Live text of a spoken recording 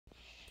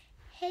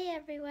Hey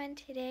everyone,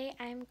 today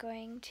I'm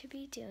going to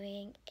be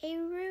doing a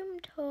room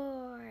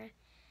tour.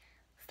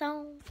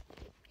 So,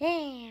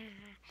 yeah,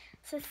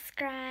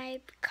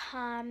 subscribe,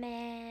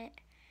 comment,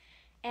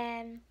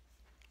 and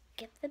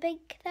give the big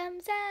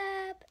thumbs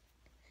up.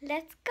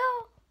 Let's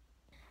go.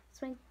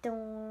 That's my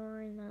door,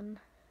 and then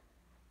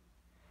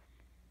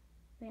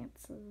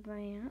that's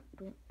that.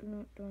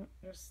 Don't,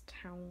 just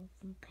towels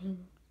and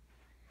things.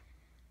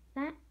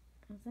 That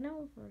is an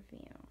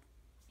overview,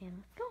 and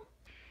let's go.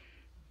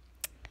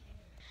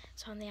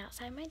 So on the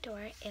outside of my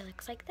door, it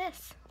looks like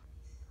this.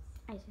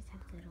 I just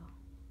have little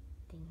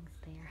things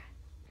there.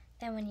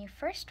 Then when you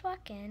first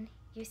walk in,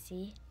 you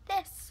see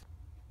this.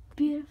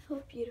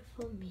 Beautiful,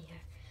 beautiful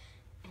mirror.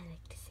 I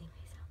like to see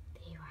myself.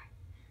 There you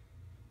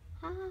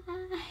are.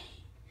 Hi.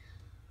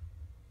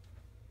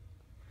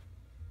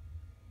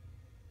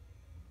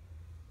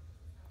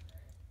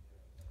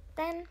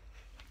 Then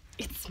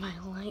it's my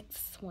light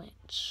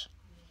switch.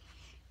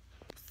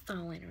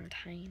 So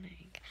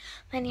entertaining.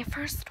 Then you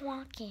first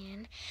walk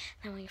in.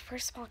 Then when you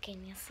first walk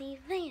in, you'll see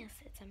this.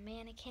 It's a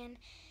mannequin.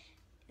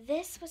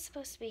 This was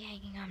supposed to be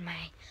hanging on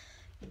my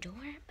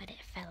door, but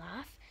it fell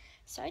off.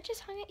 So I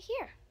just hung it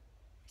here.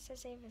 It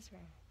says Ava's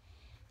room.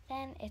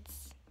 Then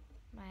it's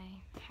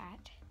my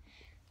hat.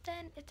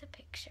 Then it's a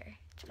picture.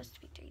 It's supposed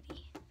to be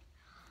 3D.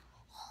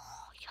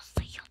 Oh,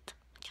 you'll see it.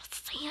 You'll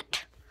see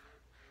it.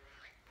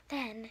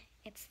 Then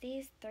it's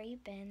these 3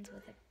 bins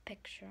with a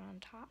picture on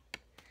top.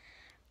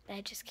 I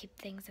just keep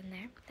things in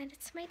there. Then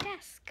it's my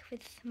desk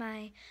with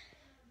my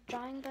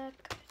drawing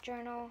book,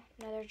 journal,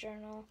 another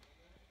journal,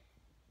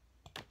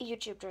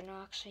 YouTube journal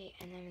actually,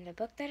 and then the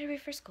book that I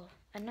read for school,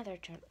 another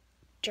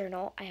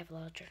journal. I have a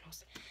lot of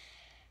journals.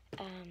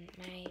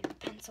 My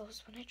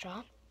pencils when I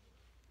draw,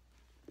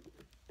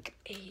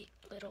 a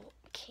little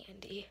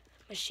candy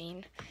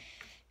machine,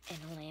 and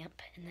a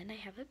lamp, and then I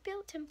have a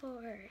bulletin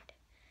board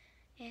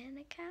and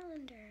a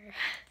calendar.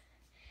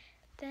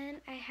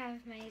 Then I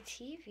have my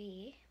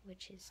TV,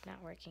 which is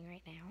not working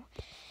right now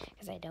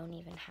because I don't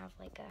even have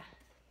like a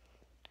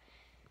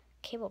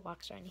cable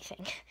box or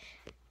anything.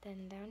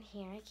 Then down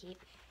here I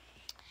keep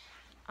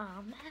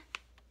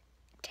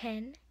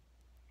 10,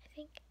 I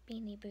think,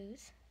 Beanie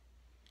Boos.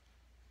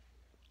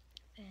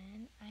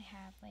 Then I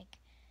have like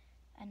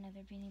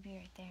another Beanie Boo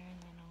right there,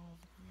 and then all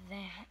of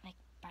that, like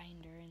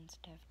binder and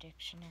stuff,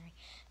 dictionary.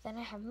 Then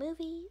I have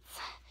movies,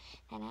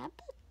 and I have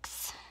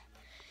books.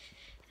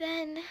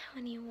 Then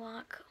when you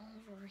walk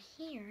over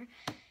here,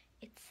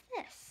 it's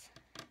this.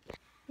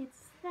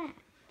 It's that.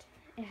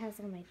 It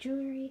has all my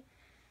jewelry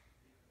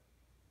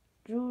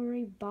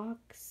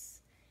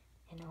box,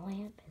 and a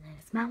lamp, and then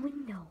it's my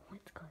window.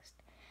 It's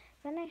closed.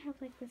 Then I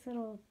have like this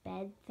little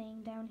bed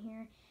thing down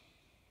here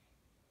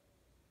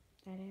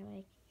that I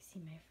like. You see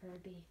my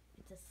Furby.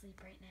 It's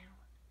asleep right now.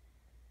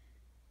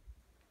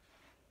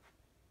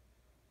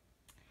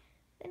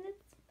 Then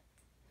it's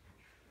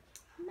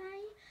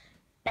my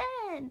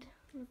bed.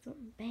 That's what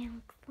my bed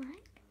looks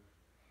like.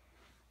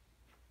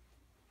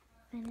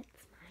 Then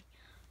it's my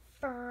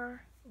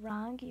fur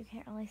rug. You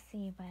can't really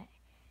see, but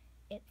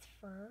it's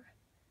fur.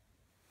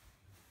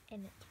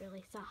 And it's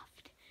really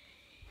soft.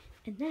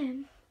 And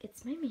then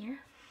it's my mirror.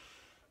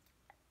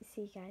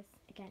 See you guys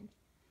again.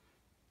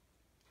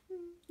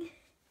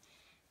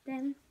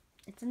 Then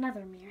it's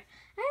another mirror.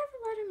 I have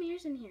a lot of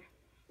mirrors in here.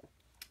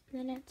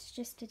 Then it's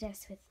just a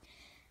desk with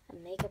a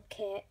makeup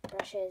kit,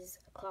 brushes,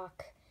 a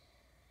clock,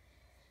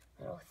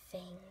 little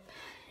thing,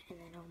 and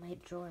then all my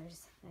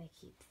drawers that I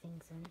keep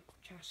things in,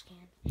 trash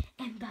can,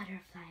 and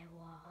butterfly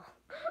wall.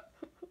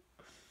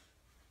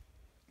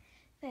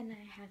 Then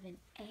I have an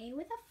A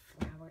with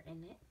a flower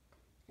in it,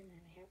 and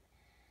then I have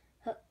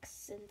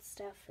hooks and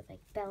stuff with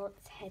like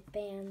belts,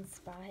 headbands,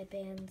 spa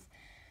headbands,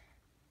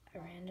 a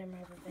random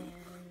rubber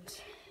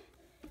band,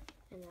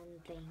 and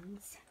then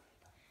things.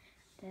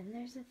 Then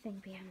there's a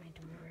thing behind my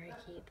door where I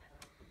keep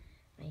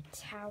my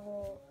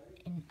towel,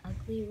 an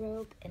ugly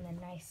robe, and a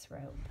nice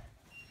robe.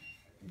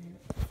 And then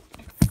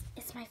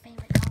it's my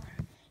favorite color.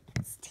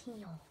 It's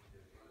teal.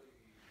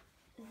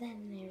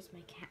 Then there's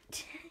my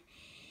cat.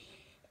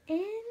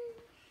 And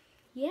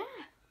yeah,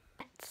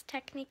 that's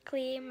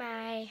technically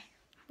my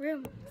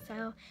room.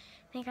 So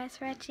thank you guys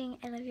for watching.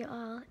 I love you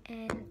all,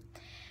 and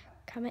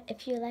comment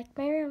if you like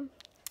my room.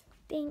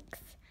 Thanks.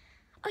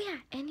 Oh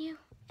yeah,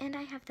 and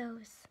I have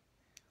those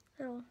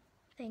little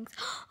things.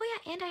 Oh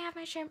yeah, and I have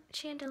my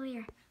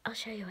chandelier. I'll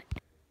show you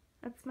it.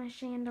 That's my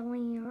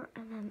chandelier,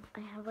 and then I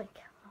have like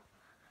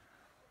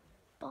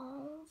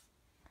balls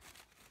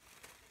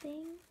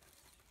thing.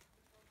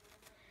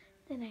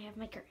 Then I have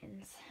my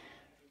curtains.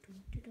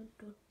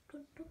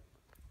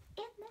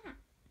 And that.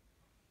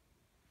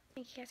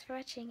 Thank you guys for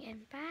watching,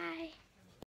 and bye.